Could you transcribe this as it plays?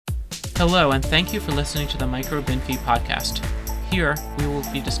Hello, and thank you for listening to the MicroBinFi podcast. Here, we will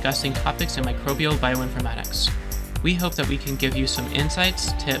be discussing topics in microbial bioinformatics. We hope that we can give you some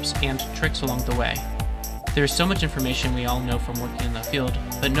insights, tips, and tricks along the way. There is so much information we all know from working in the field,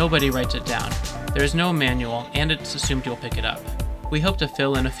 but nobody writes it down. There is no manual, and it's assumed you'll pick it up. We hope to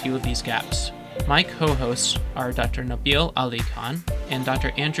fill in a few of these gaps. My co-hosts are Dr. Nabil Ali Khan and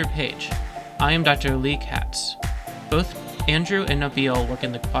Dr. Andrew Page. I am Dr. Lee Katz. Both Andrew and Nabil work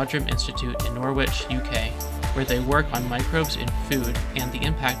in the Quadram Institute in Norwich, UK, where they work on microbes in food and the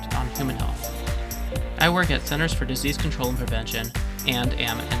impact on human health. I work at Centers for Disease Control and Prevention and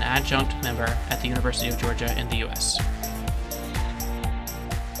am an adjunct member at the University of Georgia in the US.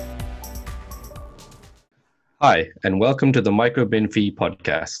 Hi, and welcome to the MicroBinFi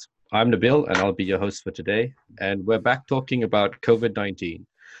podcast. I'm Nabil, and I'll be your host for today, and we're back talking about COVID-19.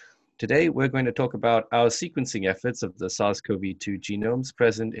 Today, we're going to talk about our sequencing efforts of the SARS-CoV-2 genomes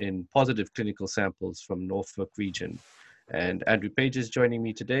present in positive clinical samples from Norfolk region. And Andrew Page is joining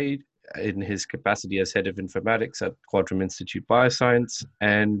me today in his capacity as Head of Informatics at Quadram Institute Bioscience.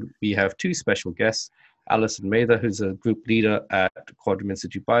 And we have two special guests, Alison Mather, who's a group leader at Quadram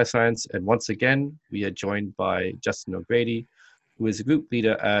Institute Bioscience. And once again, we are joined by Justin O'Grady, who is a group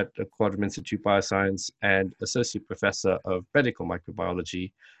leader at Quadram Institute Bioscience and Associate Professor of Medical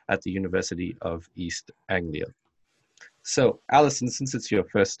Microbiology at the University of East Anglia. So, Alison, since it's your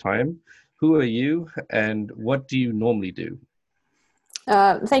first time, who are you and what do you normally do?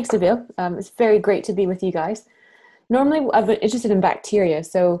 Thanks, Nabil. It's very great to be with you guys. Normally, I've been interested in bacteria,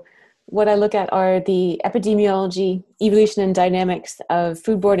 so what I look at are the epidemiology, evolution, and dynamics of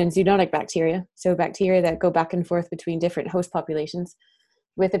foodborne and zoonotic bacteria, so bacteria that go back and forth between different host populations,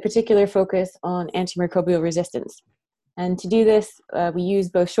 with a particular focus on antimicrobial resistance. And to do this, we use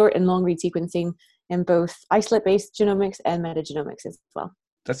both short and long read sequencing in both isolate-based genomics and metagenomics as well.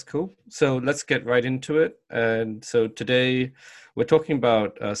 That's cool. So let's get right into it. And so today we're talking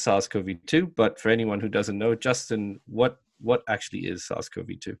about SARS-CoV-2, but for anyone who doesn't know, Justin, what actually is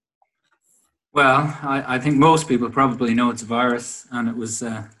SARS-CoV-2? Well, I think most people probably know it's a virus, and it was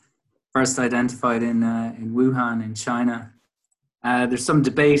first identified in Wuhan in China. There's some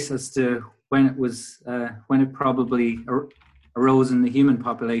debate as to when it probably arose in the human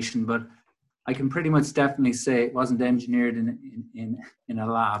population, but I can pretty much definitely say it wasn't engineered in a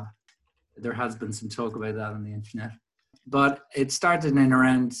lab. There has been some talk about that on the internet, but it started in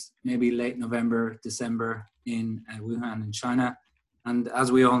around maybe late November, December in Wuhan in China. And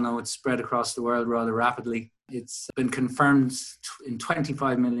as we all know, it's spread across the world rather rapidly. It's been confirmed in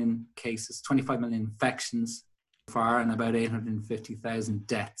 25 million cases, 25 million infections so far, and about 850,000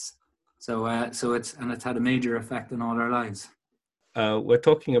 deaths. So it's had a major effect on all our lives. We're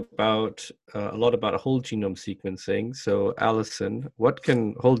talking about a lot about whole genome sequencing. So, Alison, what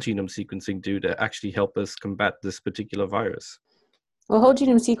can whole genome sequencing do to actually help us combat this particular virus? Well, whole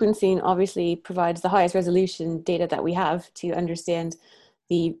genome sequencing obviously provides the highest resolution data that we have to understand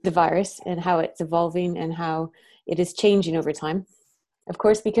the virus and how it's evolving and how it is changing over time. Of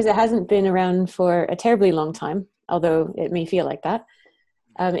course, because it hasn't been around for a terribly long time, although it may feel like that,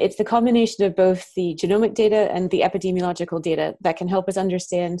 it's the combination of both the genomic data and the epidemiological data that can help us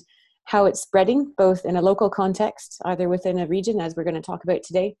understand how it's spreading, both in a local context, either within a region, as we're going to talk about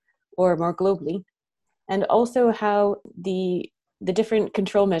today, or more globally, and also how the different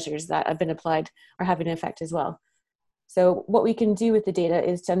control measures that have been applied are having an effect as well. So what we can do with the data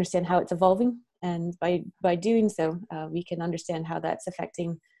is to understand how it's evolving, and by doing so, we can understand how that's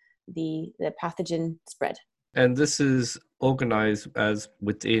affecting the pathogen spread. And this is organized as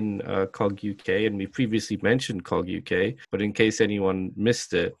within COG UK, and we previously mentioned COG UK, but in case anyone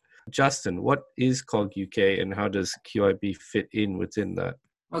missed it, Justin, what is COG UK and how does QIB fit in within that?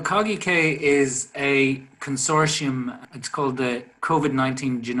 Well, COG UK is a consortium. It's called the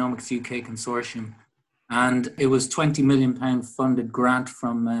COVID-19 Genomics UK Consortium. And it was £20 million funded grant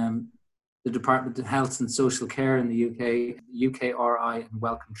from the Department of Health and Social Care in the UK, UKRI and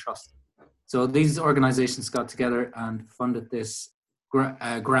Wellcome Trust. So these organizations got together and funded this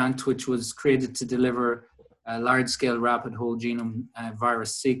grant, which was created to deliver large-scale rapid whole genome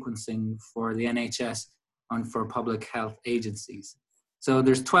virus sequencing for the NHS and for public health agencies. So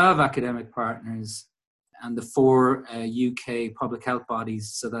there's 12 academic partners and the 4 UK public health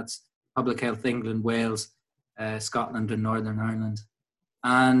bodies. So that's Public Health England, Wales, Scotland and Northern Ireland.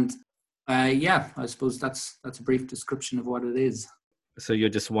 And I suppose that's a brief description of what it is. So you're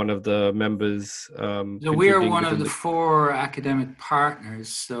just one of the members? So we are one of the 4 academic partners.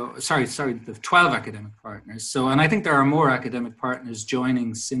 So the 12 academic partners. So, and I think there are more academic partners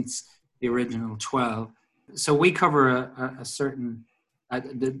joining since the original 12. So we cover a certain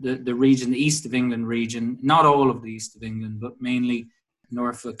the region, the East of England region, not all of the East of England, but mainly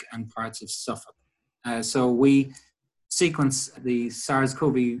Norfolk and parts of Suffolk. So we sequence the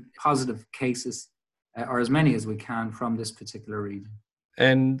SARS-CoV positive cases, or as many as we can, from this particular region.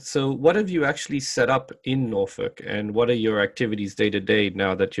 And so what have you actually set up in Norfolk, and what are your activities day to day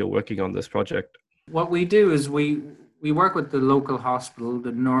now that you're working on this project? What we do is we work with the local hospital,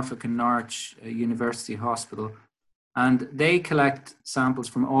 the Norfolk and Norwich University Hospital, and they collect samples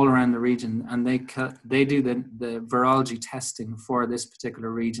from all around the region, and they do the virology testing for this particular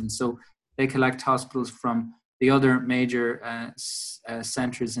region. So they collect hospitals from the other major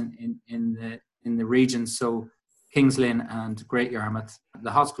centres in the region. So Kings Lynn and Great Yarmouth,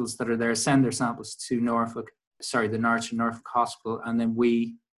 the hospitals that are there send their samples to the Norwich and Norfolk Hospital, and then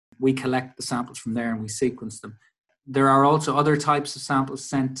we collect the samples from there and we sequence them. There are also other types of samples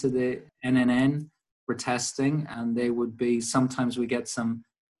sent to the NNN for testing, and they would be, sometimes we get some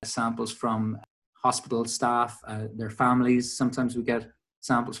samples from hospital staff, their families. Sometimes we get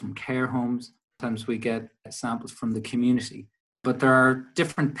samples from care homes. Sometimes we get samples from the community. But there are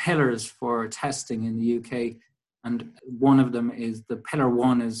different pillars for testing in the UK, and one of them is the pillar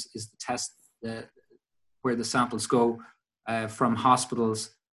one is the test where the samples go from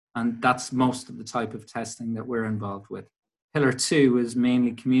hospitals, and that's most of the type of testing that we're involved with. Pillar two is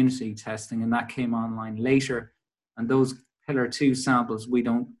mainly community testing, and that came online later, and those pillar two samples we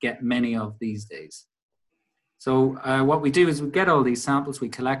don't get many of these days. So what we do is we get all these samples, we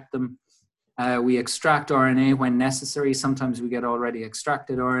collect them, we extract RNA when necessary. Sometimes we get already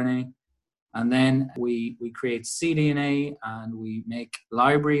extracted RNA, and then we create cDNA, and we make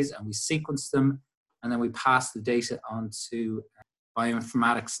libraries, and we sequence them, and then we pass the data on to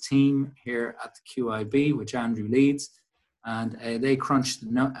bioinformatics team here at the QIB, which Andrew leads, and they crunch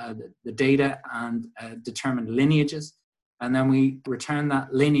the data and determine lineages, and then we return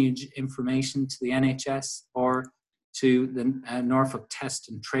that lineage information to the NHS or to the Norfolk Test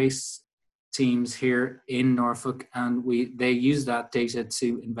and Trace teams here in Norfolk, and they use that data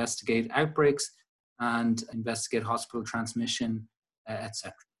to investigate outbreaks and investigate hospital transmission,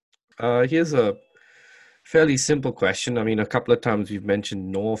 etc. Here's a fairly simple question. I mean, a couple of times you've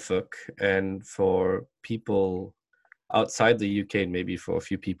mentioned Norfolk, and for people outside the UK and maybe for a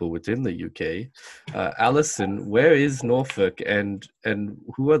few people within the UK, Alison, where is Norfolk, and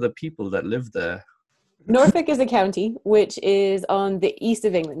who are the people that live there? Norfolk is a county which is on the east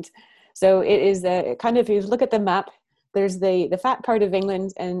of England. So it is kind of, if you look at the map, there's the fat part of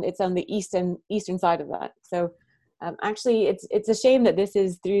England, and it's on the eastern side of that. So actually, it's a shame that this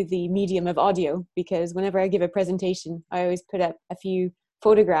is through the medium of audio, because whenever I give a presentation, I always put up a few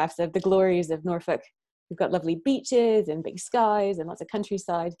photographs of the glories of Norfolk. We've got lovely beaches and big skies and lots of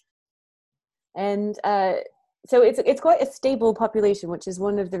countryside. And so it's quite a stable population, which is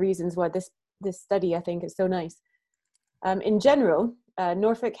one of the reasons why this study, I think, is so nice. In general,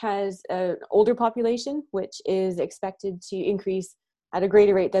 Norfolk has an older population, which is expected to increase at a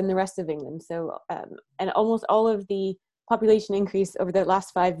greater rate than the rest of England. So, and almost all of the population increase over the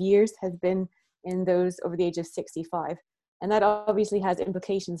last 5 years has been in those over the age of 65. And that obviously has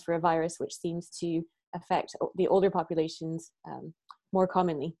implications for a virus which seems to affect the older populations more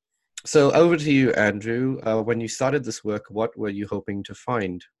commonly. So over to you, Andrew. When you started this work, what were you hoping to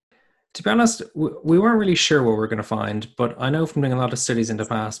find? To be honest, we weren't really sure what we were going to find, but I know from doing a lot of studies in the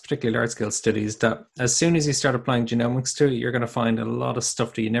past, particularly large-scale studies, that as soon as you start applying genomics to it, you're going to find a lot of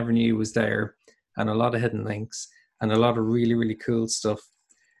stuff that you never knew was there, and a lot of hidden links, and a lot of really, really cool stuff.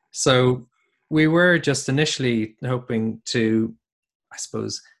 So we were just initially hoping to, I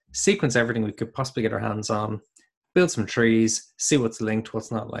suppose, sequence everything we could possibly get our hands on, build some trees, see what's linked, what's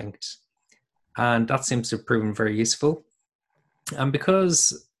not linked. And that seems to have proven very useful. And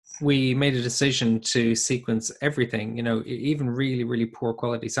because we made a decision to sequence everything, even really, really poor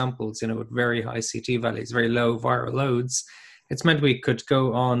quality samples, with very high CT values, very low viral loads, it's meant we could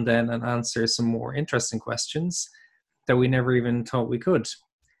go on then and answer some more interesting questions that we never even thought we could.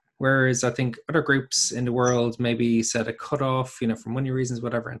 Whereas I think other groups in the world maybe set a cutoff, for money reasons,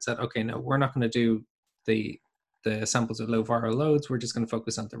 whatever, and said, okay, no, we're not going to do the samples with low viral loads. We're just going to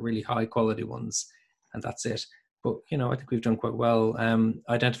focus on the really high quality ones, and that's it. But, I think we've done quite well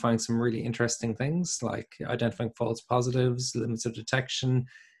identifying some really interesting things, like identifying false positives, limits of detection,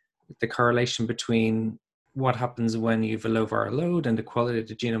 the correlation between what happens when you have a low viral load and the quality of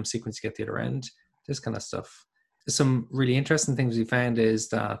the genome sequence you get at the other end, this kind of stuff. Some really interesting things we found is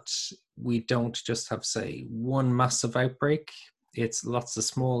that we don't just have, say, one massive outbreak. It's lots of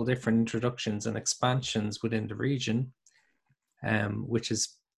small different introductions and expansions within the region, which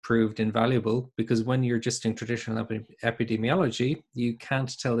is proved invaluable, because when you're just doing traditional epidemiology, you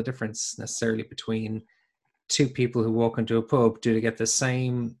can't tell the difference necessarily between two people who walk into a pub. Do they get the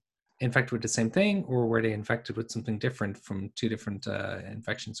same infected with the same thing, or were they infected with something different from two different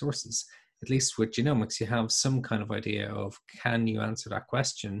infection sources? At least with genomics, you have some kind of idea of, can you answer that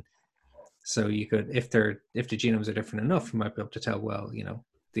question? So you could, if the genomes are different enough, you might be able to tell, well,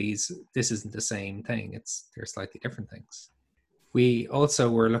 this isn't the same thing. They're slightly different things. We also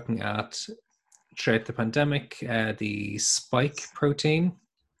were looking at, throughout the pandemic, the spike protein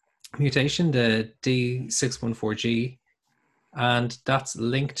mutation, the D614G, and that's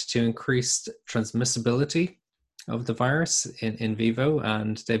linked to increased transmissibility of the virus in vivo,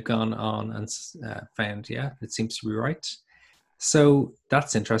 and they've gone on and found, it seems to be right. So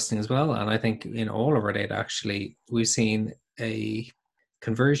that's interesting as well. And I think in all of our data, actually, we've seen a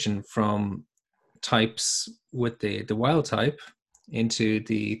conversion from types with the wild type into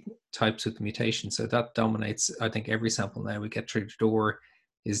the types with the mutation. So that dominates, I think, every sample now we get through the door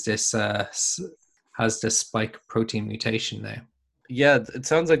is this has this spike protein mutation now. Yeah, it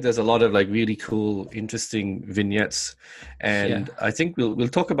sounds like there's a lot of like really cool, interesting vignettes, and I think we'll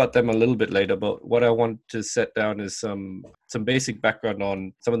talk about them a little bit later. But what I want to set down is some basic background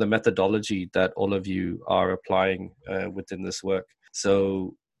on some of the methodology that all of you are applying within this work.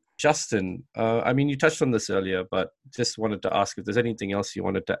 So, Justin, you touched on this earlier, but just wanted to ask if there's anything else you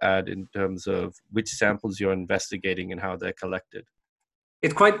wanted to add in terms of which samples you're investigating and how they're collected.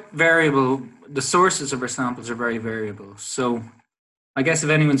 It's quite variable. The sources of our samples are very variable. So I guess if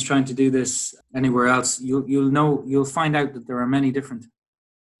anyone's trying to do this anywhere else, you'll find out that there are many different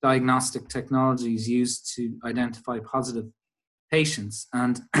diagnostic technologies used to identify positive patients,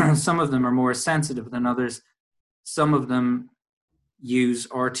 and some of them are more sensitive than others. Some of them use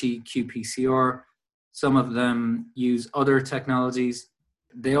RT-qPCR, some of them use other technologies.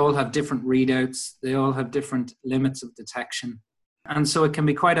 They all have different readouts, they all have different limits of detection. And so it can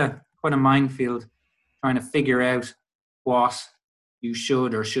be quite a minefield trying to figure out what you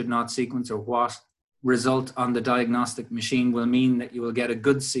should or should not sequence, or what result on the diagnostic machine will mean that you will get a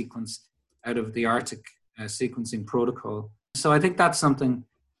good sequence out of the ARTIC sequencing protocol. So I think that's something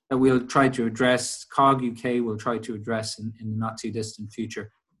that we'll try to address. COG UK will try to address in the not too distant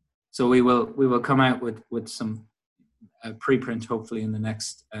future. So we will come out with some preprint hopefully in the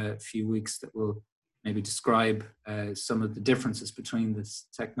next few weeks that will maybe describe some of the differences between the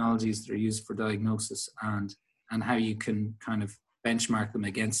technologies that are used for diagnosis and how you can kind of benchmark them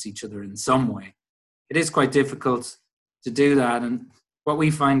against each other in some way. It is quite difficult to do that, and what we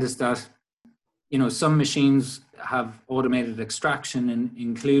find is that some machines have automated extraction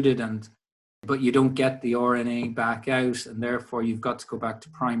included, but you don't get the RNA back out, and therefore you've got to go back to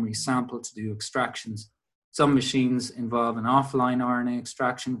primary sample to do extractions. Some machines involve an offline RNA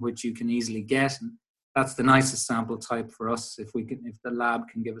extraction, which you can easily get, and that's the nicest sample type for us. If the lab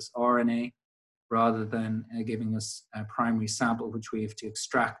can give us RNA rather than giving us a primary sample, which we have to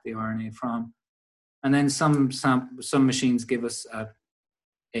extract the RNA from. And then some machines give us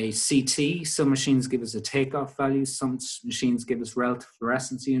a CT, some machines give us a takeoff value, some machines give us relative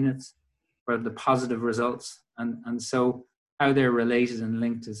fluorescence units for the positive results. And so how they're related and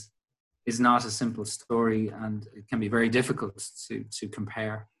linked is not a simple story, and it can be very difficult to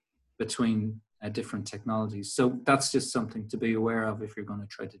compare between different technologies. So that's just something to be aware of if you're going to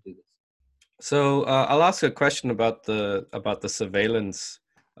try to do this. So I'll ask a question about the surveillance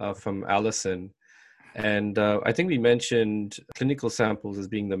from Alison, and I think we mentioned clinical samples as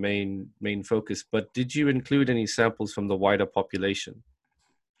being the main focus. But did you include any samples from the wider population?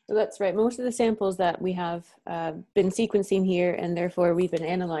 So that's right. Most of the samples that we have been sequencing here, and therefore we've been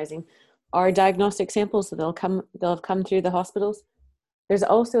analyzing, are diagnostic samples. So they'll have come through the hospitals. There's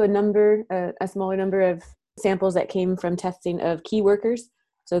also a smaller number of samples that came from testing of key workers.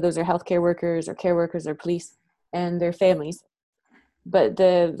 So those are healthcare workers or care workers or police and their families. But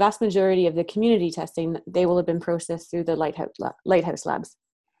the vast majority of the community testing, they will have been processed through the Lighthouse labs,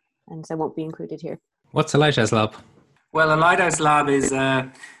 and so won't be included here. What's a Lighthouse lab? Well, a Lighthouse lab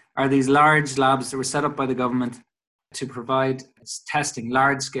are these large labs that were set up by the government to provide testing,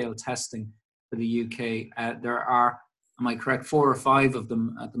 large-scale testing for the UK. There are, am I correct, 4 or 5 of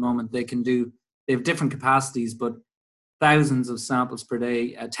them at the moment. They have different capacities, but thousands of samples per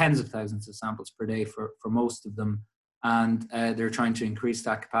day, tens of thousands of samples per day for most of them. And they're trying to increase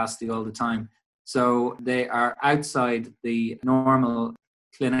that capacity all the time. So they are outside the normal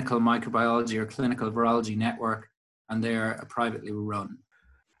clinical microbiology or clinical virology network, and they are privately run.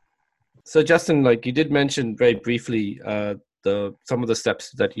 So Justin, like you did mention very briefly some of the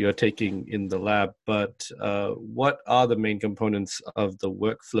steps that you're taking in the lab, but what are the main components of the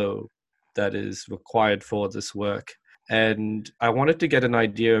workflow that is required for this work? And I wanted to get an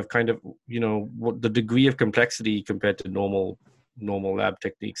idea of kind of, what the degree of complexity compared to normal lab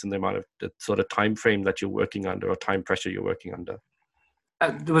techniques and the amount of the sort of time frame that you're working under or time pressure you're working under.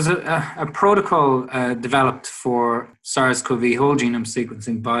 There was a protocol developed for SARS-CoV whole genome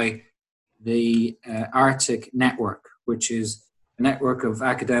sequencing by the Arctic Network, which is a network of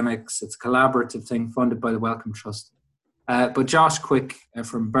academics. It's a collaborative thing funded by the Wellcome Trust. But Josh Quick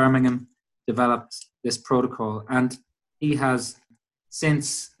from Birmingham developed this protocol, and he has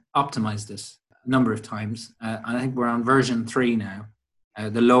since optimized it a number of times. And I think we're on version 3 now,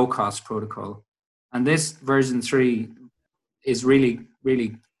 the low-cost protocol. And this version 3 is really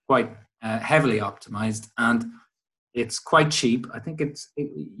quite heavily optimized, and it's quite cheap. I think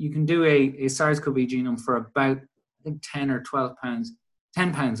you can do a SARS-CoV genome for about, I think, 10 or 12 pounds,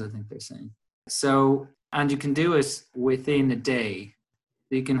 10 pounds, I think they're saying. So, and you can do it within a day.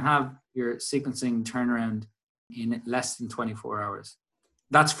 You can have your sequencing turnaround in less than 24 hours.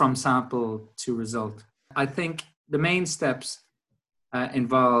 That's from sample to result. I think the main steps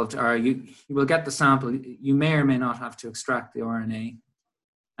involved are you will get the sample. You may or may not have to extract the RNA.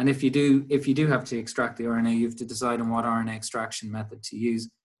 And if you do have to extract the RNA, you have to decide on what RNA extraction method to use.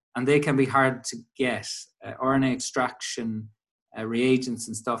 And they can be hard to get. RNA extraction reagents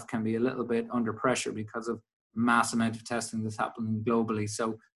and stuff can be a little bit under pressure because of mass amount of testing that's happening globally.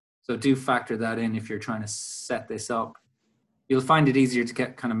 So do factor that in if you're trying to set this up. You'll find it easier to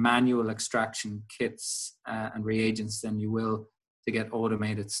get kind of manual extraction kits and reagents than you will to get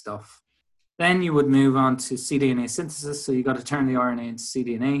automated stuff. Then you would move on to cDNA synthesis. So you got to turn the RNA into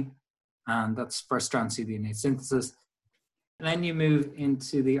cDNA, and that's first strand cDNA synthesis. And then you move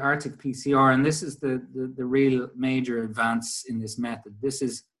into the Arctic PCR, and this is the real major advance in this method. This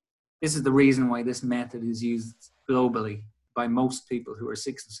is the reason why this method is used globally by most people who are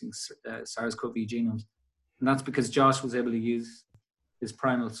sequencing SARS-CoV genomes. And that's because Josh was able to use his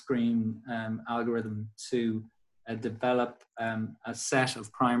primal screen algorithm to develop a set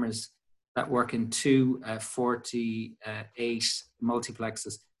of primers that work in two 48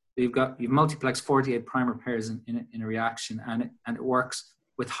 multiplexes. You've multiplexed 48 primer pairs in a reaction, and it works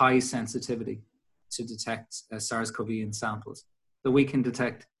with high sensitivity to detect SARS-CoV in samples. So we can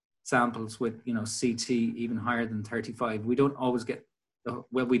detect samples with CT even higher than 35. We don't always get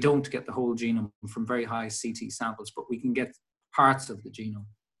we don't get the whole genome from very high CT samples, but we can get parts of the genome.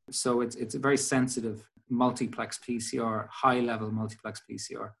 So it's a very sensitive multiplex PCR, high-level multiplex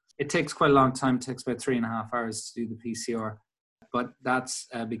PCR. It takes quite a long time. It takes about 3.5 hours to do the PCR, but that's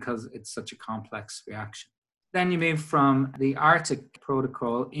because it's such a complex reaction. Then you move from the Arctic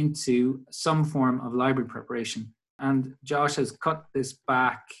protocol into some form of library preparation. And Josh has cut this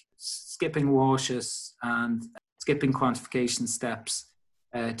back, skipping washes and skipping quantification steps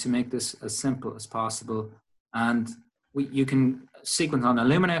to make this as simple as possible. And you can sequence on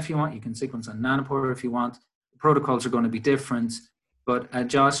Illumina if you want. You can sequence on Nanopore if you want. The protocols are going to be different, but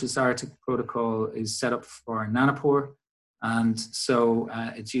Josh's Arctic protocol is set up for Nanopore. And so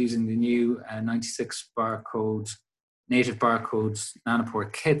it's using the new 96 barcode, native barcodes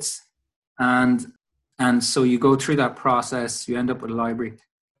Nanopore kits. And so you go through that process, you end up with a library,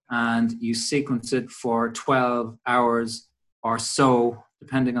 and you sequence it for 12 hours or so,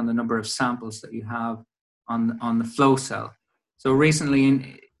 depending on the number of samples that you have on the flow cell. So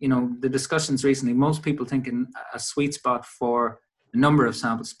recently, the discussions recently, most people thinking a sweet spot for the number of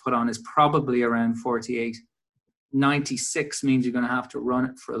samples to put on is probably around 48. 96 means you're going to have to run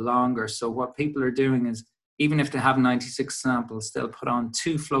it for longer. So what people are doing is, even if they have 96 samples, they'll put on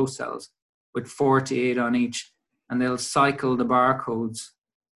 2 flow cells with 48 on each, and they'll cycle the barcodes,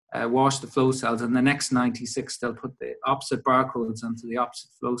 wash the flow cells, and the next 96 they'll put the opposite barcodes onto the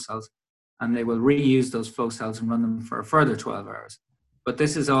opposite flow cells, and they will reuse those flow cells and run them for a further 12 hours. But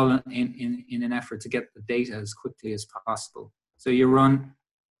this is all in an effort to get the data as quickly as possible. So you run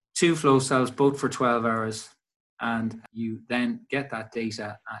 2 flow cells, both for 12 hours, and you then get that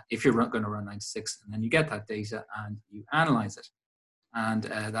data, if you're going to run 96, and then you get that data and you analyze it. And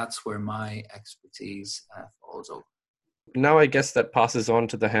that's where my expertise falls over. Now I guess that passes on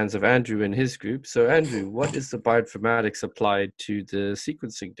to the hands of Andrew and his group. So Andrew, what is the bioinformatics applied to the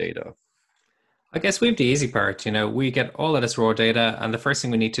sequencing data? I guess we have the easy part. We get all of this raw data, and the first thing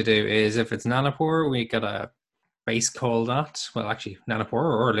we need to do is, if it's Nanopore, we got to base call that. Well, actually, Nanopore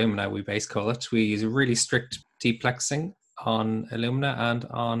or Illumina, we base call it. We use a really strict deplexing on Illumina and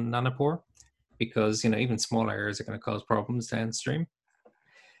on Nanopore, because even small errors are going to cause problems downstream.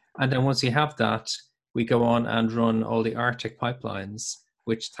 And then once you have that, we go on and run all the Arctic pipelines,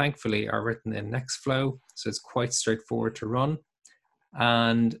 which thankfully are written in Nextflow, so it's quite straightforward to run.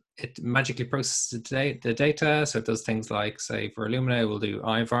 And it magically processes the data, so it does things like, say, for Illumina, we'll do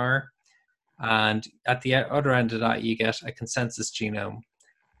IVAR, and at the other end of that, you get a consensus genome.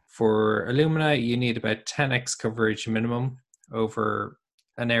 For Illumina, you need about 10x coverage minimum over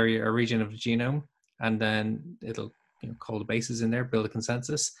an area, a region of the genome, and then it'll call the bases in there, build a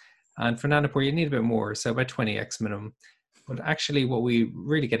consensus. And for Nanopore, you need a bit more, so about 20x minimum. But actually, what we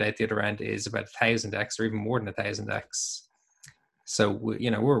really get out the other end is about 1000x, or even more than 1000x. So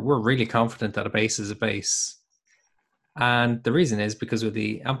we're really confident that a base is a base, and the reason is because with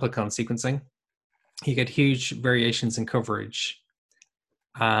the amplicon sequencing, you get huge variations in coverage,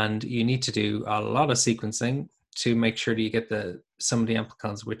 and you need to do a lot of sequencing to make sure that you get some of the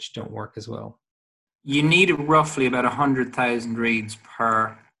amplicons which don't work as well. You need roughly about 100,000 reads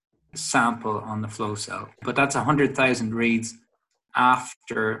per sample on the flow cell, but that's 100,000 reads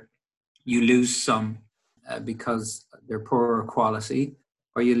after you lose some because they're poorer quality,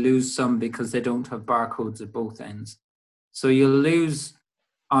 or you lose some because they don't have barcodes at both ends. So you'll lose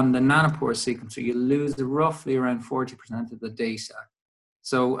on the Nanopore sequencer, you lose roughly around 40% of the data.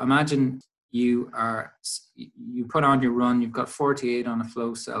 So imagine you put on your run, you've got 48 on a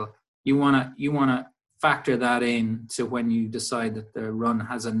flow cell. You wanna factor that in to when you decide that the run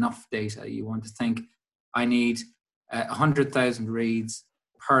has enough data. You want to think, I need 100,000 reads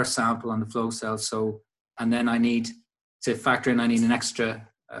per sample on the flow cell. So, and then I need to factor in, I need an extra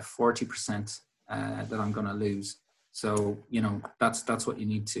 40% that I'm going to lose. So, that's what you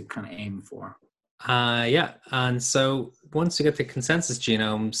need to kind of aim for. Yeah. And so once you get the consensus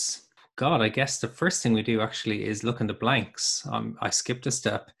genomes, I guess the first thing we do actually is look into blanks. I skipped a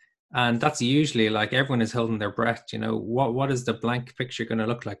step. And that's usually like everyone is holding their breath. What is the blank picture going to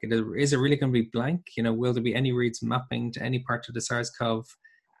look like? Is it really going to be blank? Will there be any reads mapping to any part of the SARS-CoV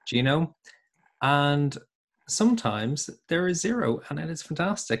genome? And sometimes there is zero, and it is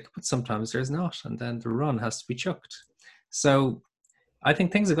fantastic, but sometimes there's not, and then the run has to be chucked. So I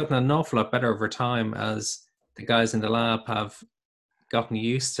think things have gotten an awful lot better over time as the guys in the lab have gotten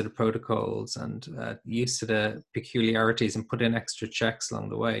used to the protocols and used to the peculiarities and put in extra checks along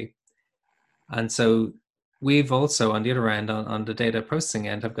the way. And so we've also, on the other end, on the data processing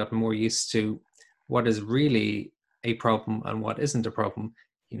end, have gotten more used to what is really a problem and what isn't a problem.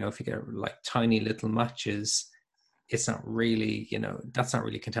 If you get like tiny little matches, it's not really, that's not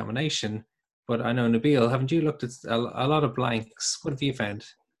really contamination. But I know, Nabil, haven't you looked at a lot of blanks? What have you found?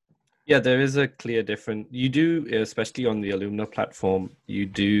 Yeah, there is a clear difference. You do, especially on the Illumina platform, you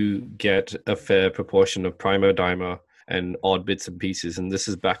do get a fair proportion of primer, dimer, and odd bits and pieces. And this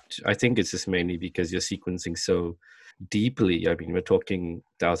is I think it's just mainly because you're sequencing so deeply. I mean, we're talking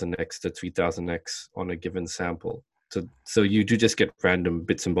 1000x to 3000x on a given sample. So you do just get random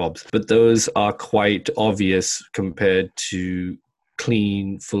bits and bobs, but those are quite obvious compared to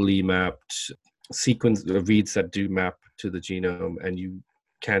clean, fully mapped sequence reads that do map to the genome, and you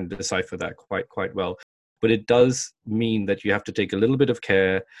can decipher that quite well. But it does mean that you have to take a little bit of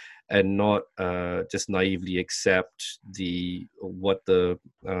care and not just naively accept what the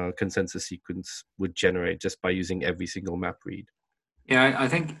consensus sequence would generate just by using every single map read. Yeah, I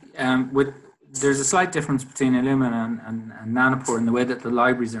think there's a slight difference between Illumina and Nanopore in the way that the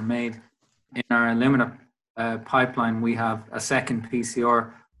libraries are made. In our Illumina pipeline, we have a second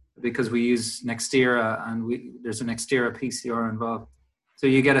PCR because we use Nextera, and there's a Nextera PCR involved. So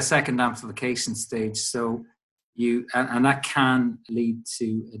you get a second amplification stage. So and that can lead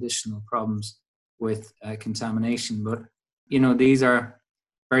to additional problems with contamination. But, these are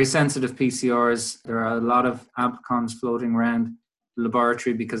very sensitive PCRs. There are a lot of amplicons floating around the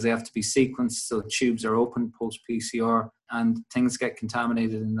laboratory because they have to be sequenced. So tubes are open post-PCR and things get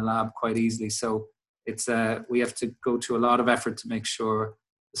contaminated in the lab quite easily. So we have to go to a lot of effort to make sure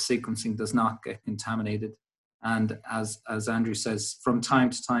the sequencing does not get contaminated. And as Andrew says, from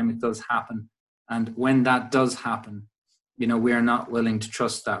time to time it does happen. And when that does happen, we are not willing to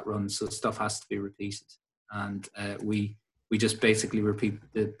trust that run, so stuff has to be repeated. And we just basically repeat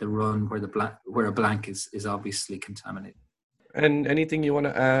the run where a blank is obviously contaminated. And anything you want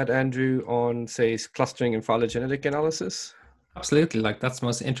to add, Andrew, on, say, clustering and phylogenetic analysis? Absolutely. That's the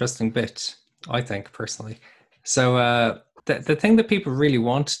most interesting bit, I think, personally. So the thing that people really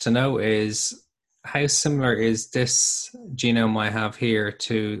want to know is, how similar is this genome I have here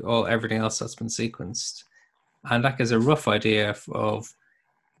to everything else that's been sequenced? And that gives a rough idea of,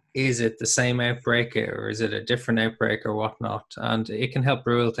 is it the same outbreak or is it a different outbreak or whatnot? And it can help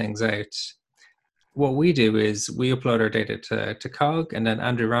rule things out. what we do is we upload our data to COG, and then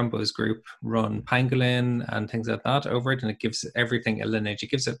Andrew Rambo's group run Pangolin and things like that over it, and it gives everything a lineage.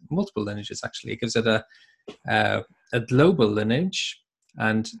 It gives it multiple lineages, actually. It gives it a global lineage,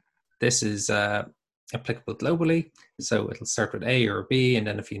 and this is applicable globally. So it'll start with A or B and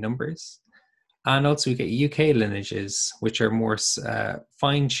then a few numbers. And also we get UK lineages, which are more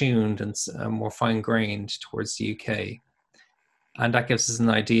fine-tuned and more fine-grained towards the UK. And that gives us an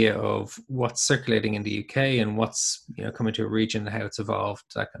idea of what's circulating in the UK and what's coming to a region and how it's evolved,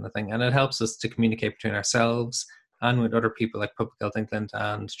 that kind of thing. And it helps us to communicate between ourselves and with other people like Public Health England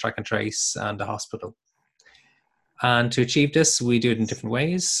and Track and Trace and the hospital. And to achieve this, we do it in different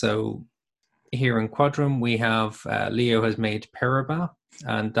ways. So here in Quadrum, we have Leo has made Paraba,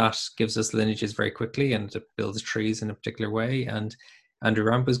 and that gives us lineages very quickly, and it builds trees in a particular way. And Andrew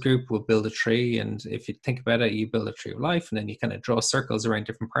Rambo's group will build a tree, and if you think about it, you build a tree of life, and then you kind of draw circles around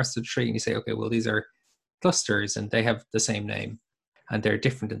different parts of the tree, and you say, okay, well, these are clusters, and they have the same name, and they're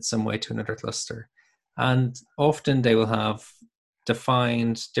different in some way to another cluster. And often they will have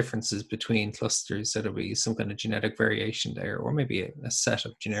defined differences between clusters, so there'll be some kind of genetic variation there, or maybe a set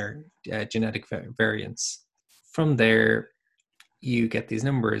of genetic variants. From there, you get these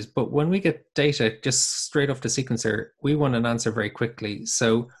numbers. But when we get data just straight off the sequencer, we want an answer very quickly.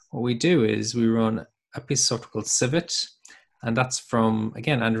 So what we do is we run a piece of software called Civit, and that's from,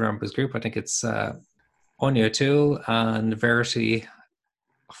 again, Andrew Rambo's group. I think it's Anya O'Toole and Verity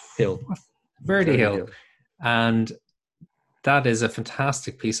Hill. And that is a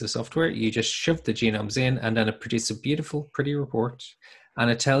fantastic piece of software. You just shove the genomes in, and then it produces a beautiful, pretty report. And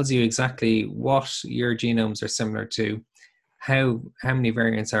it tells you exactly what your genomes are similar to, how many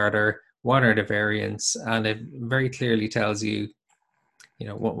variants are there, what are the variants, and it very clearly tells you,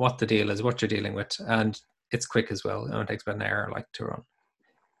 what the deal is, what you're dealing with. And it's quick as well. It only takes about an hour to run.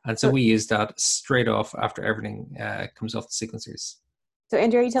 And so we use that straight off after everything comes off the sequencers. So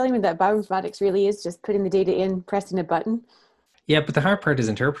Andrew, are you telling me that bioinformatics really is just putting the data in, pressing a button? Yeah, but the hard part is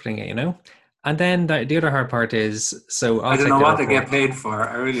interpreting it, And then the other hard part is, so I don't know what they get paid for.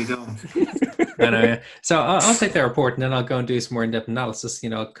 I really don't. I know, yeah. So I'll take that report, and then I'll go and do some more in-depth analysis,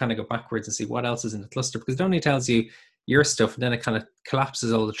 kind of go backwards and see what else is in the cluster, because it only tells you your stuff, and then it kind of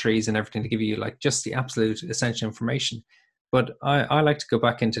collapses all the trees and everything to give you just the absolute essential information. But I like to go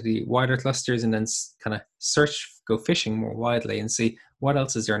back into the wider clusters and then kind of go fishing more widely and see what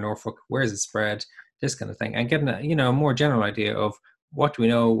else is there in Norfolk, where is it spread, this kind of thing, and getting a more general idea of what do we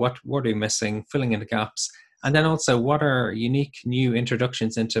know, what are we missing, filling in the gaps, and then also what are unique new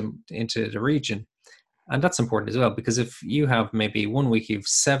introductions into the region. And that's important as well, because if you have maybe 1 week, you have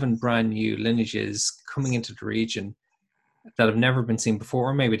 7 brand new lineages coming into the region that have never been seen before,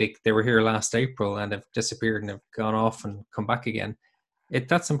 or maybe they were here last April and have disappeared and have gone off and come back again.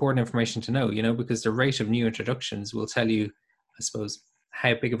 That's important information to know, because the rate of new introductions will tell you, I suppose,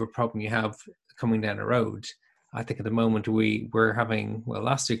 how big of a problem you have coming down the road. I think at the moment we're having,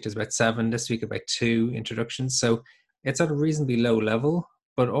 last week there's about 7, this week about 2 introductions. So it's at a reasonably low level,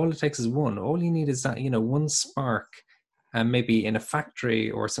 but all it takes is one. All you need is that, one spark, and maybe in a factory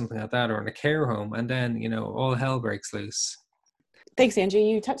or something like that, or in a care home, and then, all hell breaks loose. Thanks, Andrew.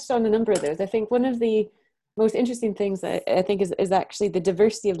 You touched on a number of those. I think one of the most interesting things that I think is actually the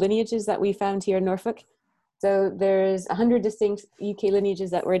diversity of lineages that we found here in Norfolk. So there's 100 distinct UK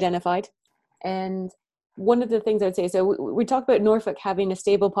lineages that were identified. And one of the things I would say, so we talk about Norfolk having a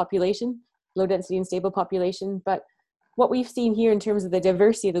stable population, low density and stable population, but what we've seen here in terms of the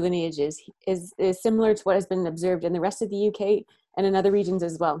diversity of the lineages is similar to what has been observed in the rest of the UK and in other regions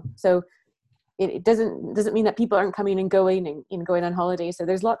as well. So it doesn't mean that people aren't coming and going and going on holiday. So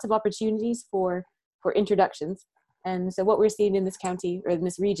there's lots of opportunities for introductions. And so what we're seeing in this county or in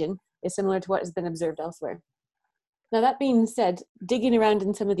this region is similar to what has been observed elsewhere. Now, that being said, digging around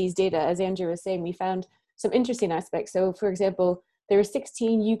in some of these data, as Andrew was saying, we found some interesting aspects. So for example, there were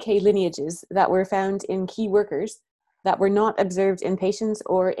 16 UK lineages that were found in key workers that were not observed in patients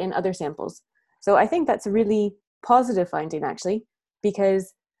or in other samples. So I think that's a really positive finding, actually,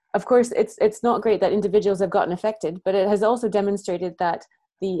 because of course it's not great that individuals have gotten affected, but it has also demonstrated that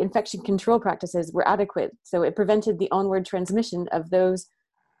the infection control practices were adequate. So it prevented the onward transmission of those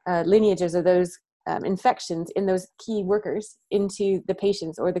lineages or those infections in those key workers into the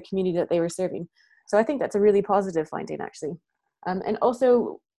patients or the community that they were serving. So I think that's a really positive finding, actually. And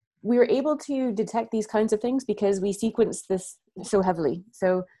also, we were able to detect these kinds of things because we sequenced this so heavily.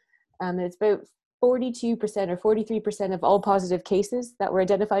 So it's about 42% or 43% of all positive cases that were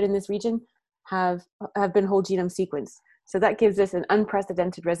identified in this region have been whole genome sequenced. So that gives us an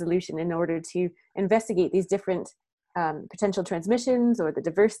unprecedented resolution in order to investigate these different potential transmissions or the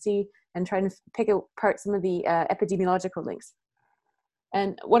diversity and trying to pick apart some of the epidemiological links.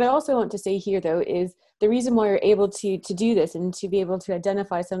 And what I also want to say here, though, is the reason why we're able to do this and to be able to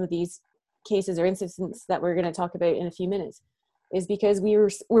identify some of these cases or incidents that we're going to talk about in a few minutes is because we're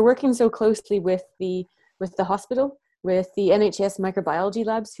working so closely with the hospital, with the NHS microbiology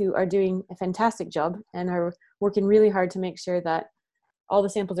labs, who are doing a fantastic job and are working really hard to make sure that all the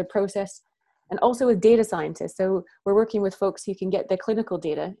samples are processed, and also with data scientists. So we're working with folks who can get the clinical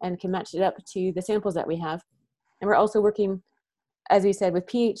data and can match it up to the samples that we have. And we're also working, as we said, with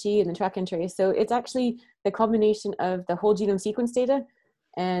PHE and the track and trace. So it's actually the combination of the whole genome sequence data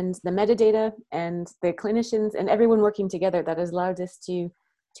and the metadata and the clinicians and everyone working together that has allowed us to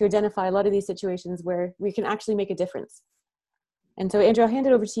identify a lot of these situations where we can actually make a difference. And so, Andrew, I'll hand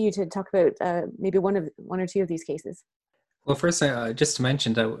it over to you to talk about maybe one or two of these cases. Well, first, just to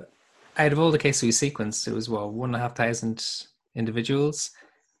mention that out of all the cases we sequenced, it was 1,500 individuals.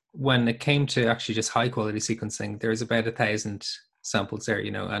 When it came to actually just high quality sequencing, there's about 1,000 samples there,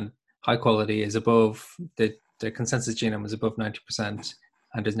 and high quality is above the consensus genome is above 90%,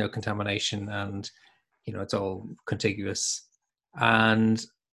 and there's no contamination, and it's all contiguous. And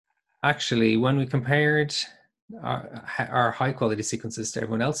actually, when we compared our high quality sequences to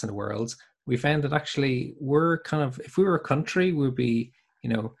everyone else in the world, we found that actually we're if we were a country, we'd be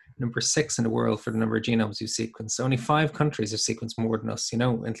number 6 in the world for the number of genomes we've sequenced. Only 5 countries have sequenced more than us,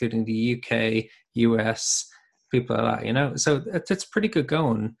 including the UK, US, people like that, so it's pretty good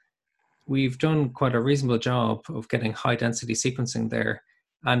going. We've done quite a reasonable job of getting high density sequencing there,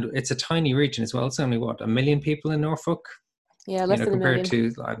 and it's a tiny region as well. It's only 1 million people in Norfolk. Yeah, less than compared 1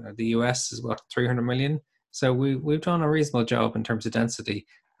 million. to, I don't know, the US is 300 million. So we've done a reasonable job in terms of density,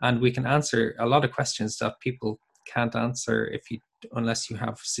 and we can answer a lot of questions that people can't answer unless you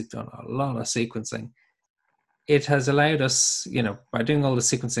have done a lot of sequencing. It has allowed us, by doing all the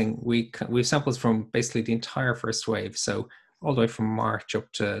sequencing, we've samples from basically the entire first wave. So all the way from March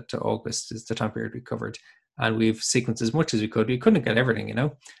up to August is the time period we covered. And we've sequenced as much as we could. We couldn't get everything,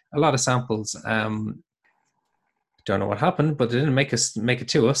 a lot of samples. Don't know what happened, but they didn't make it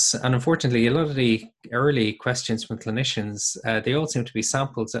to us. And unfortunately, a lot of the early questions from clinicians, they all seem to be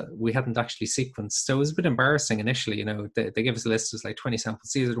samples that we hadn't actually sequenced. So it was a bit embarrassing initially. They gave us a list of 20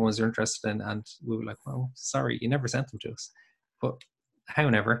 samples. These are the ones they're interested in, and we were like, "Well, sorry, you never sent them to us." But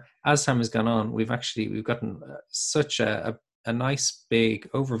however, as time has gone on, we've gotten such a nice big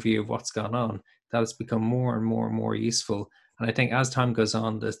overview of what's gone on that it's become more and more and more useful. And I think as time goes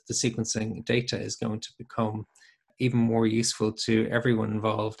on, the sequencing data is going to become even more useful to everyone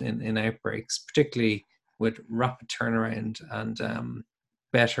involved in outbreaks, particularly with rapid turnaround and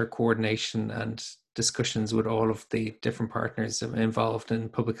better coordination and discussions with all of the different partners involved in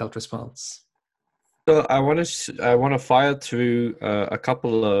public health response. So I want to fire through a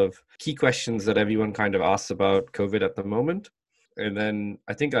couple of key questions that everyone kind of asks about COVID at the moment. And then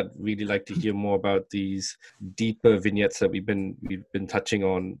I think I'd really like to hear more about these deeper vignettes that we've been touching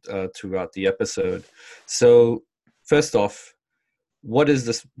on throughout the episode. So first off, what is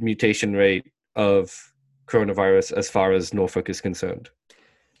the mutation rate of coronavirus as far as Norfolk is concerned?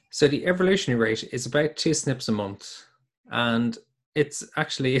 So the evolutionary rate is about 2 SNPs a month. And it's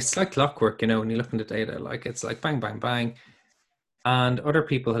like clockwork, when you look into data, it's like bang, bang, bang. And other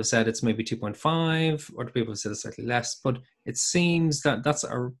people have said it's maybe 2.5, other people have said it's slightly less, but it seems that that's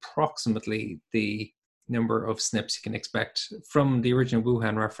approximately the number of SNPs you can expect from the original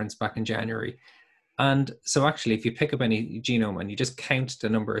Wuhan reference back in January. And so actually, if you pick up any genome and you just count the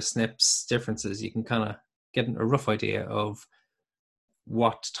number of SNPs differences, you can kind of get a rough idea of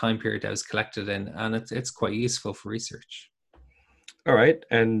what time period that was collected in, and it's quite useful for research. All right.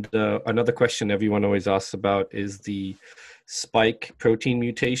 And another question everyone always asks about is the spike protein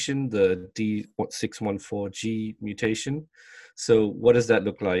mutation, the D614G mutation. So what does that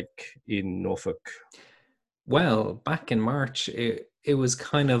look like in Norfolk? Well, back in March, it was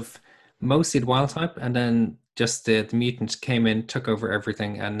kind of mostly the wild type, and then just the mutant came in, took over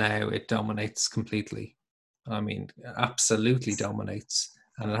everything, and now it dominates completely. I mean, absolutely dominates.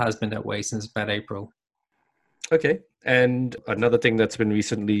 And it has been that way since about April. Okay. And another thing that's been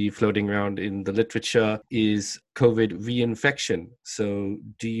recently floating around in the literature is COVID reinfection. So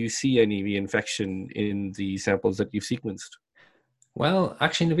do you see any reinfection in the samples that you've sequenced? Well,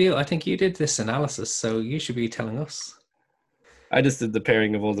 actually, Nabil, I think you did this analysis, so you should be telling us. I just did the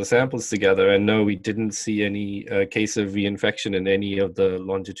pairing of all the samples together, and no, we didn't see any case of reinfection in any of the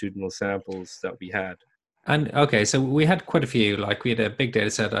longitudinal samples that we had. And okay, so we had quite a few, we had a big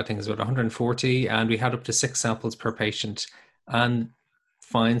data set, I think it was about 140, and we had up to 6 samples per patient. And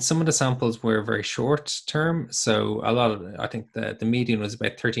fine. Some of the samples were very short term. So I think the median was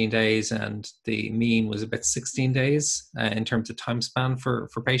about 13 days and the mean was about 16 days in terms of time span for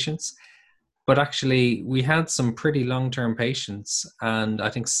patients. But actually, we had some pretty long-term patients, and I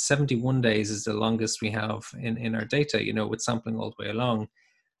think 71 days is the longest we have in our data, with sampling all the way along.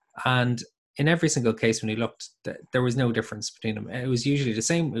 And in every single case, when you looked, there was no difference between them. It was usually the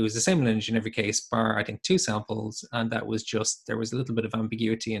same. It was the same lineage in every case, bar, I think, 2 samples, and that was just, there was a little bit of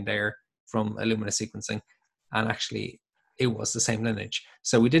ambiguity in there from Illumina sequencing, and actually, it was the same lineage.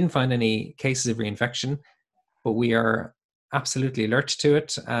 So we didn't find any cases of reinfection, but we are absolutely alert to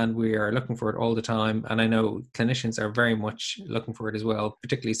it, and we are looking for it all the time. And I know clinicians are very much looking for it as well,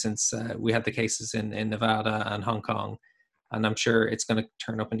 particularly since we had the cases in Nevada and Hong Kong, and I'm sure it's going to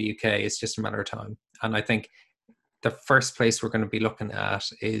turn up in the UK. It's just a matter of time. And I think the first place we're going to be looking at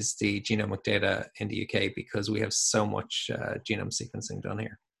is the genomic data in the UK, because we have so much genome sequencing done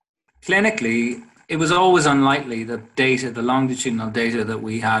here. Clinically, it was always unlikely that the longitudinal data that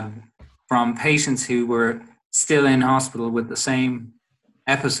we had from patients who were still in hospital with the same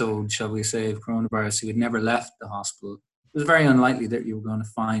episode, shall we say, of coronavirus, who had never left the hospital, it was very unlikely that you were going to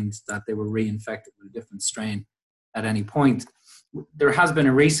find that they were reinfected with a different strain at any point. There has been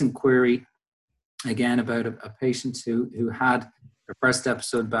a recent query, again, about a patient who had their first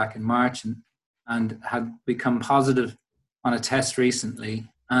episode back in March and had become positive on a test recently.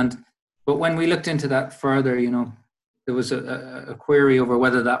 But when we looked into that further, there was a query over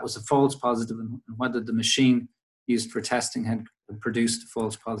whether that was a false positive and whether the machine used for testing had produced a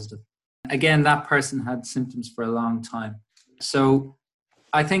false positive. Again, that person had symptoms for a long time. So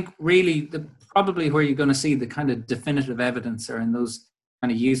I think really probably where you're going to see the kind of definitive evidence are in those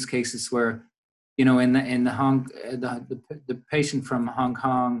kind of use cases where, in the patient from Hong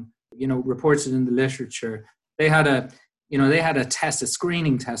Kong, reported in the literature, they had a test, a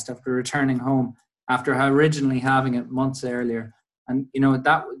screening test after returning home, after originally having it months earlier. And,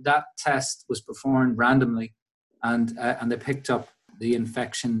 that test was performed randomly and they picked up the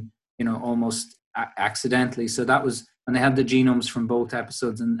infection, almost accidentally. So that was, and they had the genomes from both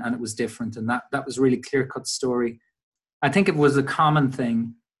episodes and it was different. And that was really clear-cut story. I think if it was a common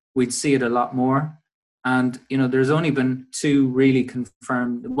thing, we'd see it a lot more. And, there's only been a few really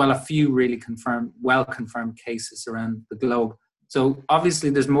confirmed, well-confirmed cases around the globe. So obviously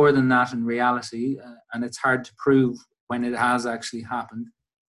there's more than that in reality, and it's hard to prove when it has actually happened.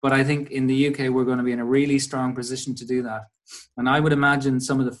 But I think in the UK, we're going to be in a really strong position to do that. And I would imagine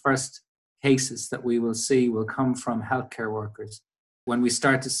some of the first cases that we will see will come from healthcare workers. When we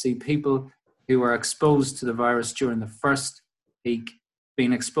start to see people who are exposed to the virus during the first peak,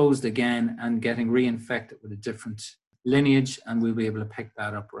 being exposed again and getting reinfected with a different lineage, and we'll be able to pick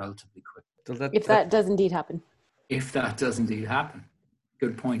that up relatively quickly. If that does indeed happen. If that does indeed happen.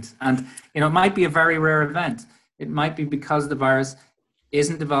 Good point. And, it might be a very rare event. It might be because the virus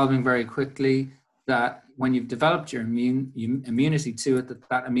isn't developing very quickly, that when you've developed your immunity to it,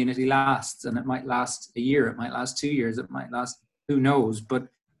 that immunity lasts, and it might last a year, it might last 2 years, it might last, who knows. But,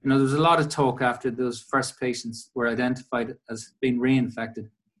 there was a lot of talk after those first patients were identified as being reinfected,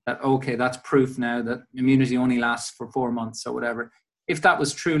 that, okay, that's proof now that immunity only lasts for 4 months or whatever. If that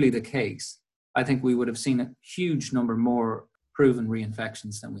was truly the case, I think we would have seen a huge number more proven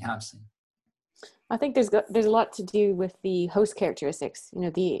reinfections than we have seen. I think there's a lot to do with the host characteristics,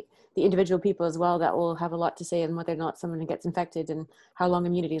 the individual people as well, that will have a lot to say on whether or not someone gets infected and how long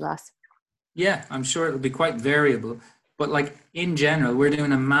immunity lasts. Yeah, I'm sure it'll be quite variable. But in general, we're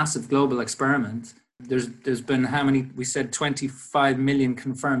doing a massive global experiment. There's been how many? We said 25 million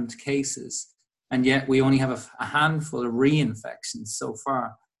confirmed cases, and yet we only have a handful of reinfections so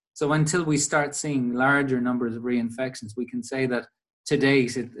far. So until we start seeing larger numbers of reinfections, we can say that to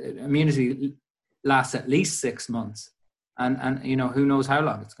date, immunity lasts at least 6 months. And who knows how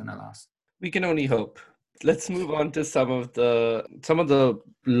long it's going to last. We can only hope. Let's move on to some of the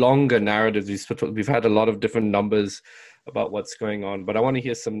longer narratives. We've had a lot of different numbers about what's going on, but I want to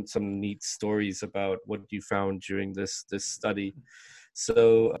hear some neat stories about what you found during this study.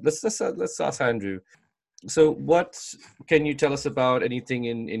 So let's ask Andrew. So what can you tell us about anything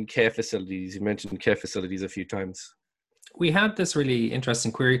in care facilities? You mentioned care facilities a few times. We had this really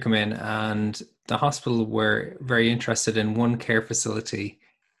interesting query come in, and the hospital were very interested in one care facility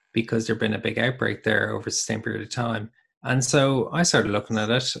because there'd been a big outbreak there over a sustained period of time. And so I started looking at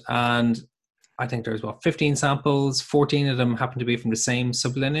it, and I think there was 15 samples, 14 of them happened to be from the same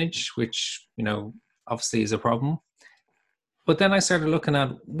sublineage, which, obviously is a problem. But then I started looking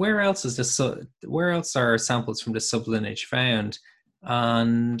at where else are samples from the sublineage found?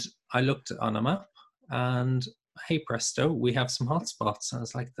 And I looked on a map, and hey presto, we have some hotspots. And I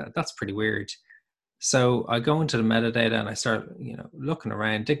was like, that's pretty weird. So I go into the metadata and I start, looking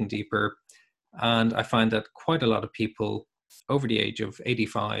around, digging deeper, and I find that quite a lot of people over the age of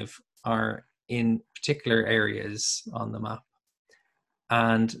 85 are in particular areas on the map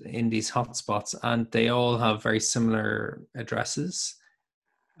and in these hotspots, and they all have very similar addresses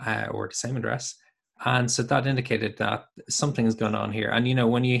or the same address. And so that indicated that something is going on here.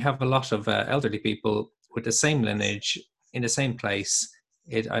 And, when you have a lot of elderly people with the same lineage in the same place,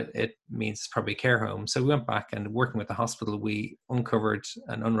 it means it's probably a care home. So we went back, and working with the hospital, we uncovered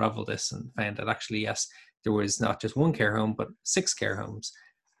and unraveled this and found that actually, yes, there was not just one care home, but 6 care homes.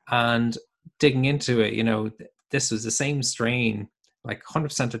 And digging into it, this was the same strain, like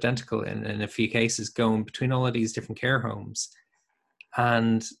 100% identical in a few cases, going between all of these different care homes.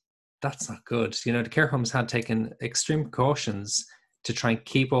 And that's not good. The care homes had taken extreme precautions to try and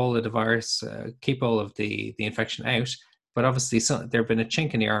keep all of the virus, keep all of the infection out. But obviously there had been a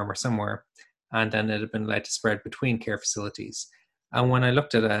chink in the armor somewhere, and then it had been allowed to spread between care facilities. And when I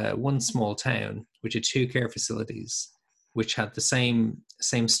looked at one small town, which had 2 care facilities, which had the same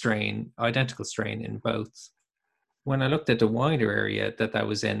strain, identical strain in both, when I looked at the wider area that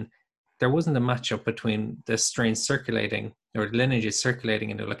was in, there wasn't a matchup between the strains circulating, or the lineages circulating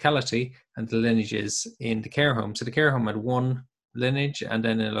in the locality, and the lineages in the care home. So the care home had 1 lineage, and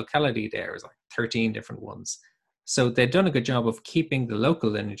then in the locality there was like 13 different ones. So they'd done a good job of keeping the local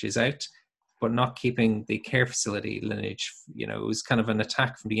lineages out, but not keeping the care facility lineage. It was kind of an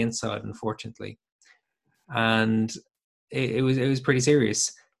attack from the inside, unfortunately. And it was pretty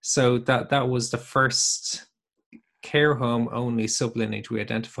serious. So that was the first care home only sublineage we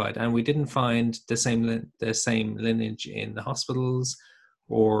identified, and we didn't find the same lineage in the hospitals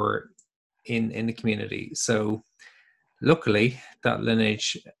or in the community. So luckily that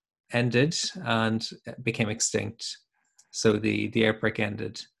lineage ended and became extinct, so the outbreak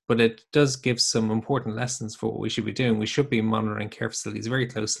ended. But it does give some important lessons for what we should be doing. We should be monitoring care facilities very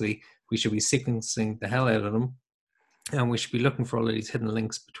closely. We should be sequencing the hell out of them, and we should be looking for all of these hidden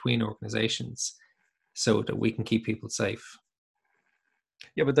links between organizations so that we can keep people safe.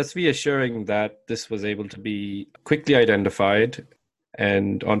 Yeah, but that's reassuring that this was able to be quickly identified.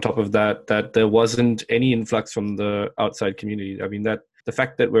 And on top of that, that there wasn't any influx from the outside community. I mean, that the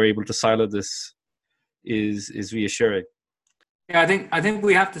fact that we're able to silo this is reassuring. Yeah, I think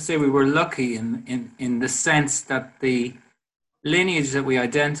we have to say we were lucky in the sense that the lineage that we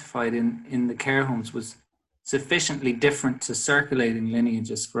identified in the care homes was sufficiently different to circulating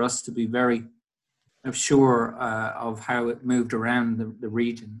lineages for us to be very sure of how it moved around the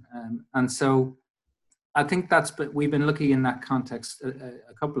region. And so I think we've been lucky in that context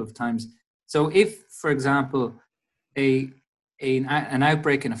a couple of times. So if, for example, an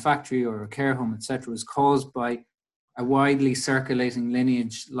outbreak in a factory or a care home, etc., was caused by a widely circulating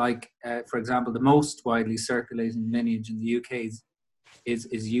lineage, like, for example, the most widely circulating lineage in the UK is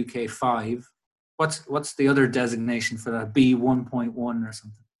UK5. What's the other designation for that? B1.1 or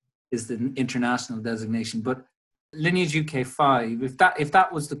something is the international designation. But lineage UK5, if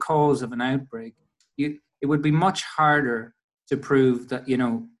that was the cause of an outbreak, it would be much harder to prove that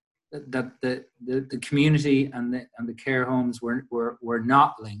that the community and the care homes were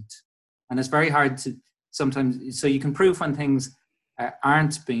not linked. And it's very hard to sometimes, so you can prove when things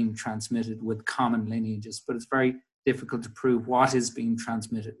aren't being transmitted with common lineages, but it's very difficult to prove what is being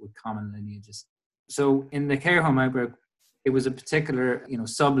transmitted with common lineages. So in the care home outbreak, it was a particular,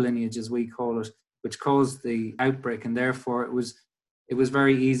 sublineage, as we call it, which caused the outbreak, and therefore it was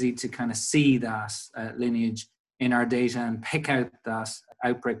very easy to kind of see that lineage in our data and pick out that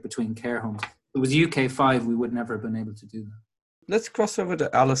outbreak between care homes. If it was UK5, we would never have been able to do that. Let's cross over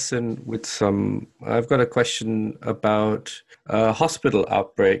to Alison with I've got a question about hospital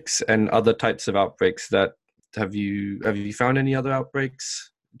outbreaks and other types of outbreaks. Have you found any other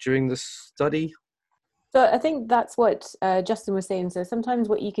outbreaks during this study? So I think that's what Justin was saying. So sometimes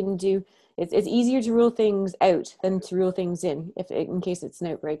what you can do, it's easier to rule things out than to rule things in case it's an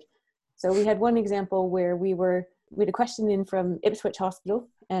outbreak. So we had one example where we had a question in from Ipswich Hospital,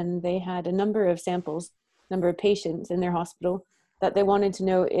 and they had a number of samples, number of patients in their hospital that they wanted to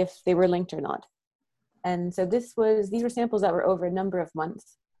know if they were linked or not. And so these were samples that were over a number of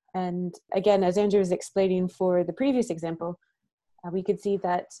months. And again, as Andrew was explaining for the previous example, we could see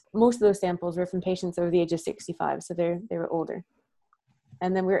that most of those samples were from patients over the age of 65, so they were older.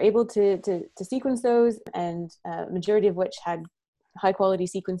 And then we were able to sequence those, and majority of which had high quality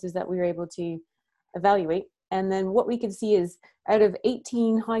sequences that we were able to evaluate. And then what we could see is out of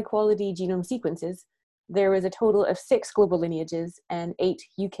 18 high quality genome sequences, there was a total of 6 global lineages and 8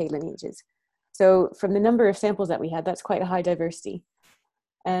 UK lineages. So from the number of samples that we had, that's quite a high diversity.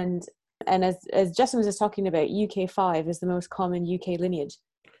 And as Justin was just talking about, UK5 is the most common UK lineage.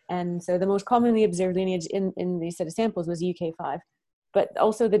 And so the most commonly observed lineage in these set of samples was UK5. But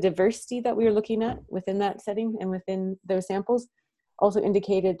also the diversity that we were looking at within that setting and within those samples also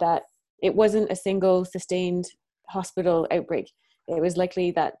indicated that it wasn't a single sustained hospital outbreak. It was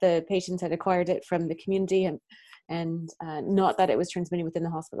likely that the patients had acquired it from the community and not that it was transmitting within the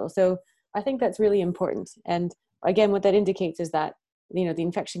hospital. So I think that's really important. And again, what that indicates is that, the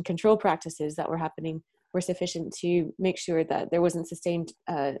infection control practices that were happening were sufficient to make sure that there wasn't sustained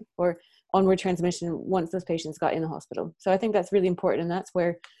or onward transmission once those patients got in the hospital. So I think that's really important. And that's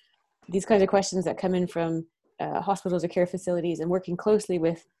where these kinds of questions that come in from hospitals or care facilities and working closely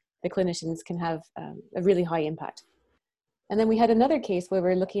with the clinicians can have a really high impact. And then we had another case where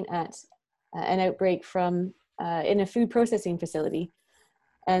we're looking at an outbreak from in a food processing facility.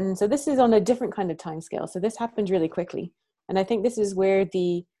 And so this is on a different kind of timescale. So this happened really quickly. And I think this is where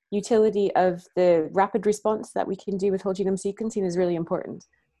the utility of the rapid response that we can do with whole genome sequencing is really important.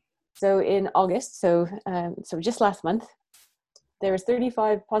 So in August, so just last month, there was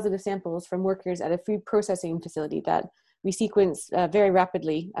 35 positive samples from workers at a food processing facility that we sequenced very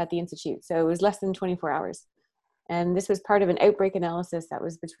rapidly at the Institute. So it was less than 24 hours. And this was part of an outbreak analysis that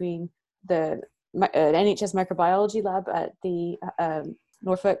was between the NHS microbiology lab at the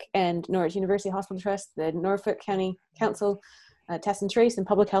Norfolk and Norwich University Hospital Trust, the Norfolk County Council, Test and Trace, and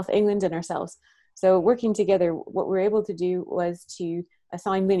Public Health England, and ourselves. So working together, what we were able to do was to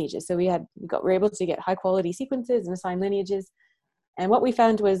assign lineages. So we were able to get high quality sequences and assign lineages. And what we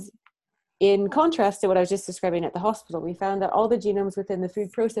found was, in contrast to what I was just describing at the hospital, we found that all the genomes within the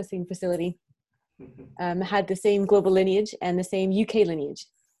food processing facility had the same global lineage and the same UK lineage.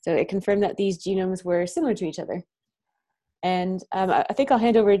 So it confirmed that these genomes were similar to each other. And I think I'll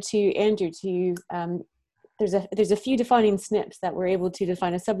hand over to Andrew to, there's a few defining SNPs that we're able to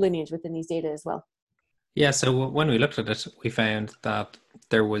define a sublineage within these data as well. Yeah, so when we looked at it, we found that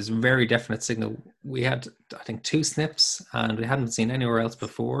there was very definite signal. We had, I think, 2 SNPs, and we hadn't seen anywhere else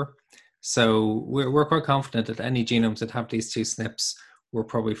before. So we're quite confident that any genomes that have these 2 SNPs were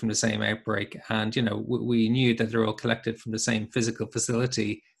probably from the same outbreak. And, we knew that they're all collected from the same physical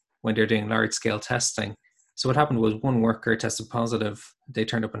facility when they're doing large-scale testing. So what happened was one worker tested positive, they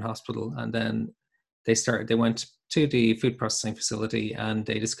turned up in hospital, and then they went to the food processing facility and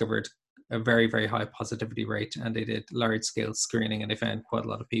they discovered a very, very high positivity rate, and they did large-scale screening and they found quite a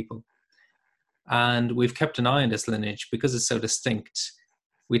lot of people. And we've kept an eye on this lineage because it's so distinct.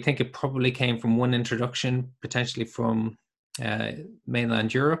 We think it probably came from one introduction, potentially from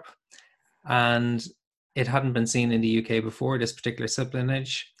mainland Europe, and it hadn't been seen in the UK before, this particular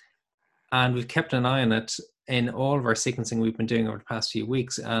sublineage. And we've kept an eye on it in all of our sequencing we've been doing over the past few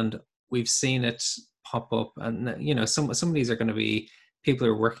weeks, and we've seen it pop up. And some of these are going to be people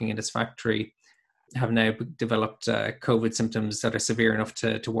who are working in this factory have now developed COVID symptoms that are severe enough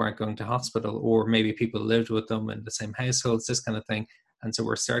to warrant going to hospital, or maybe people lived with them in the same households, this kind of thing. And so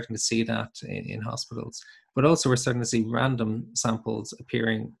we're starting to see that in hospitals. But also we're starting to see random samples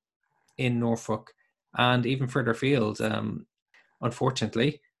appearing in Norfolk and even further afield,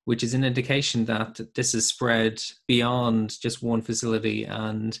 unfortunately, which is an indication that this is spread beyond just one facility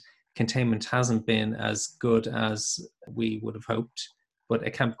and containment hasn't been as good as we would have hoped. But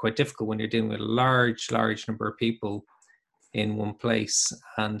it can be quite difficult when you're dealing with a large number of people in one place,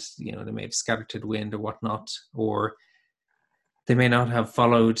 and they may have scattered to the wind or whatnot, or they may not have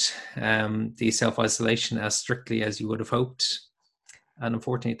followed the self-isolation as strictly as you would have hoped. And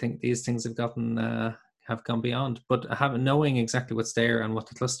unfortunately, I think these things have gone beyond. But knowing exactly what's there and what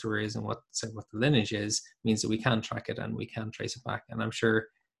the cluster is and what the lineage is means that we can track it and we can trace it back. And I'm sure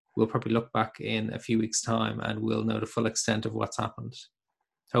we'll probably look back in a few weeks' time and we'll know the full extent of what's happened.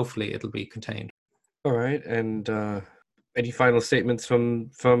 Hopefully it'll be contained. All right. And any final statements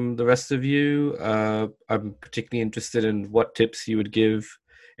from the rest of you? I'm particularly interested in what tips you would give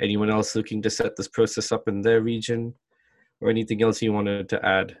anyone else looking to set this process up in their region, or anything else you wanted to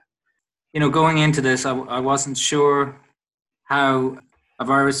add. Going into this, I wasn't sure how a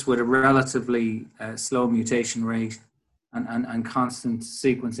virus with a relatively slow mutation rate and constant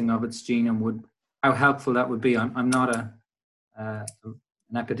sequencing of its genome how helpful that would be. I'm not an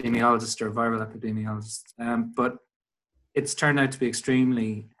epidemiologist or a viral epidemiologist, but it's turned out to be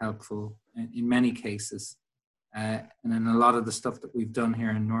extremely helpful in many cases. And in a lot of the stuff that we've done here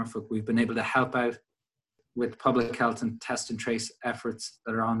in Norfolk, we've been able to help out with public health and test and trace efforts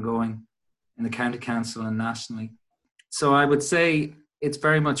that are ongoing in the county council and nationally. So I would say it's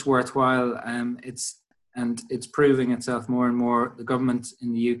very much worthwhile. It's proving itself more and more. The government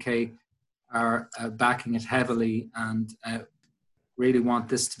in the UK are backing it heavily and really want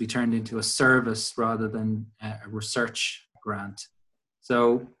this to be turned into a service rather than a research grant.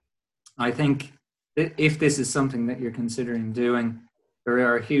 So I think if this is something that you're considering doing, there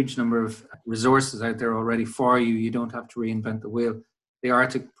are a huge number of resources out there already for you. You don't have to reinvent the wheel. The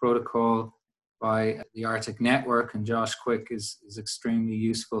Arctic Protocol by the Arctic Network and Josh Quick is extremely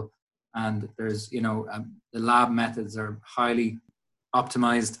useful. And there's, the lab methods are highly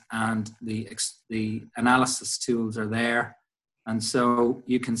optimized and the analysis tools are there. And so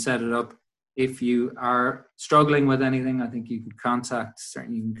you can set it up. If you are struggling with anything, I think you can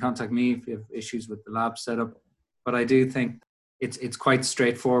contact me if you have issues with the lab setup. But I do think it's quite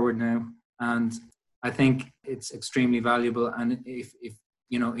straightforward now, and I think it's extremely valuable. And if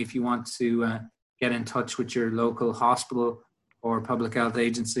you want to get in touch with your local hospital or public health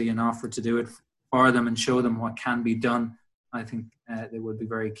agency and offer to do it for them and show them what can be done, I think they would be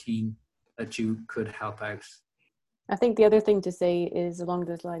very keen that you could help out. I think the other thing to say is along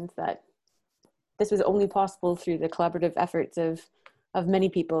those lines that this was only possible through the collaborative efforts of many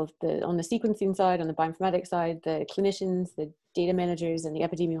people, on the sequencing side, on the bioinformatics side, the clinicians, the data managers, and the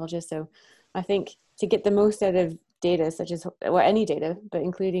epidemiologists. So I think to get the most out of data, such as, or any data, but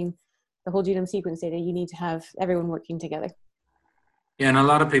including the whole genome sequence data, you need to have everyone working together. Yeah, and a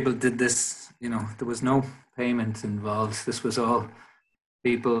lot of people did this, there was no payment involved. This was all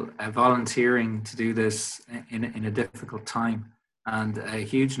people volunteering to do this in a difficult time. And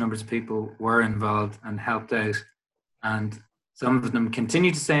huge numbers of people were involved and helped out. And some of them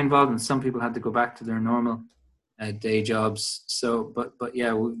continue to stay involved, and some people had to go back to their normal day jobs. So, but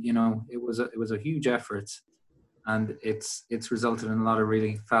yeah, it was a huge effort, and it's resulted in a lot of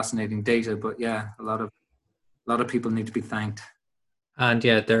really fascinating data. But yeah, a lot of people need to be thanked. And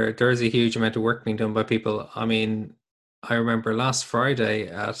yeah, there is a huge amount of work being done by people. I mean, I remember last Friday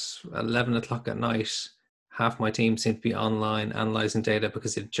at 11 o'clock at night, half my team seemed to be online analyzing data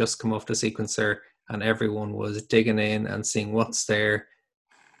because it had just come off the sequencer, and everyone was digging in and seeing what's there,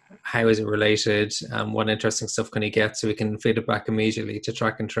 how is it related, and what interesting stuff can you get, so we can feed it back immediately to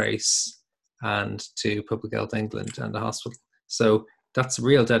Track and Trace and to Public Health England and the hospital. So that's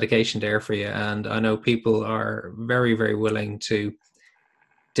real dedication there for you. And I know people are very, very willing to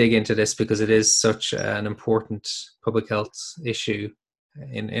dig into this because it is such an important public health issue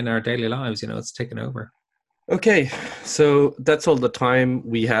in our daily lives. It's taken over. Okay, so that's all the time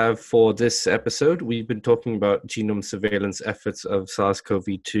we have for this episode. We've been talking about genome surveillance efforts of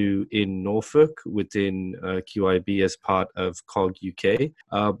SARS-CoV-2 in Norfolk within QIB as part of COG UK.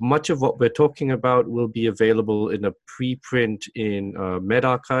 Much of what we're talking about will be available in a preprint in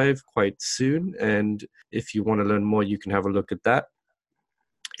medRxiv quite soon. And if you want to learn more, you can have a look at that.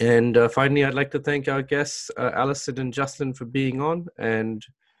 And finally, I'd like to thank our guests, Alison and Justin, for being on. And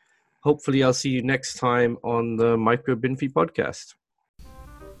hopefully I'll see you next time on the MicroBinFi podcast.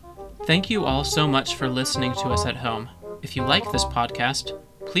 Thank you all so much for listening to us at home. If you like this podcast,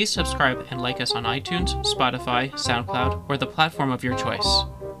 please subscribe and like us on iTunes, Spotify, SoundCloud, or the platform of your choice.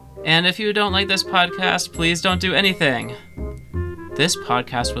 And if you don't like this podcast, please don't do anything. This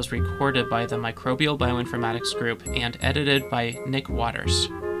podcast was recorded by the Microbial Bioinformatics Group and edited by Nick Waters.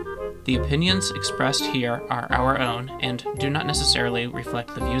 The opinions expressed here are our own and do not necessarily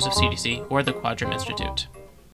reflect the views of CDC or the Quadram Institute.